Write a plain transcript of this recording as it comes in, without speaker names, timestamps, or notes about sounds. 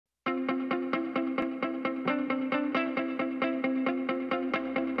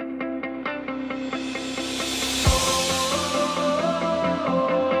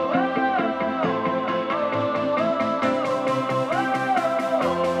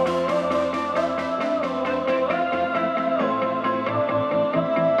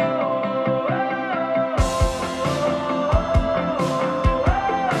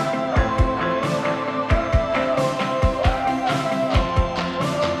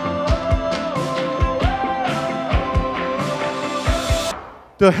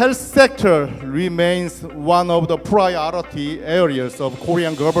The health sector remains one of the priority areas of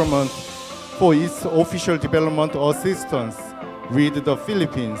Korean government for its official development assistance with the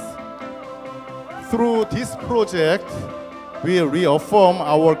Philippines. Through this project, we reaffirm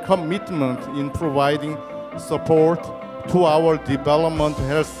our commitment in providing support to our development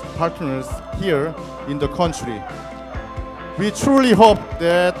health partners here in the country. We truly hope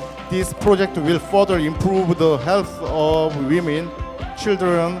that this project will further improve the health of women,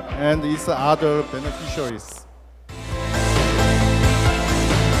 children, and its other beneficiaries.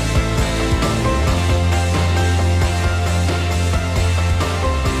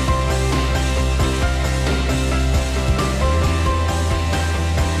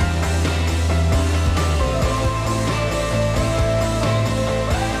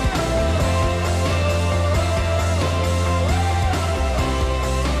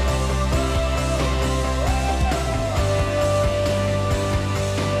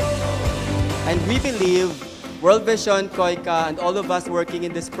 And we believe, World Vision, KOICA, and all of us working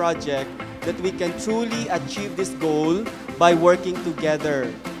in this project, that we can truly achieve this goal by working together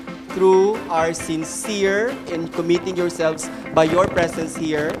through our sincere in committing yourselves by your presence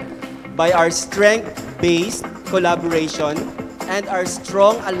here, by our strength-based collaboration, and our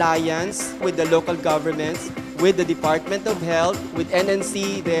strong alliance with the local governments, with the Department of Health, with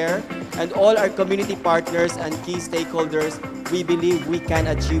NNC there, and all our community partners and key stakeholders. We believe we can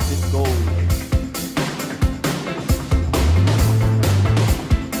achieve this goal.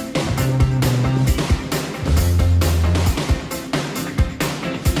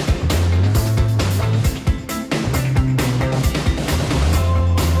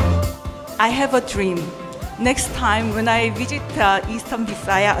 I have a dream. Next time when I visit Eastern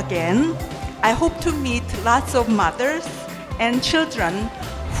Visaya again, I hope to meet lots of mothers and children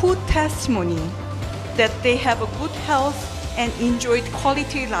who testimony that they have a good health and enjoyed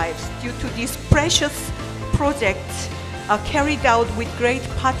quality lives due to these precious projects carried out with great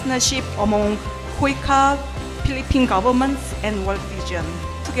partnership among KOICA, Philippine governments, and World Vision.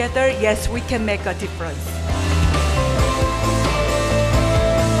 Together, yes, we can make a difference.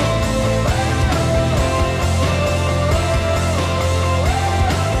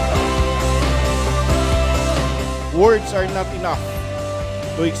 Words are not enough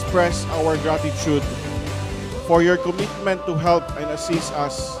to express our gratitude for your commitment to help and assist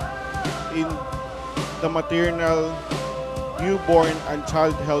us in the maternal, newborn, and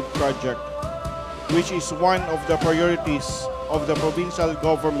child health project, which is one of the priorities of the provincial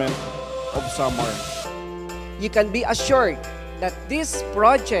government of Samar. You can be assured that this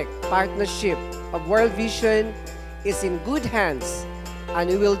project partnership of World Vision is in good hands, and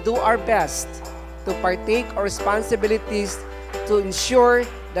we will do our best to partake our responsibilities to ensure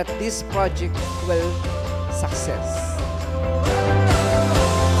that this project will success.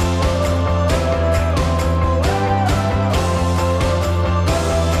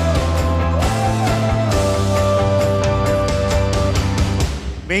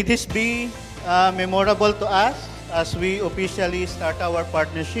 May this be memorable to us as we officially start our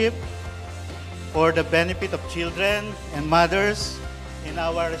partnership for the benefit of children and mothers in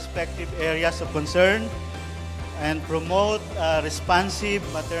our respective areas of concern and promote responsive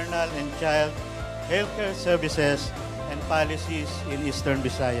maternal and child healthcare services and policies in Eastern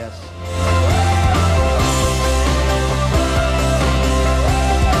Visayas.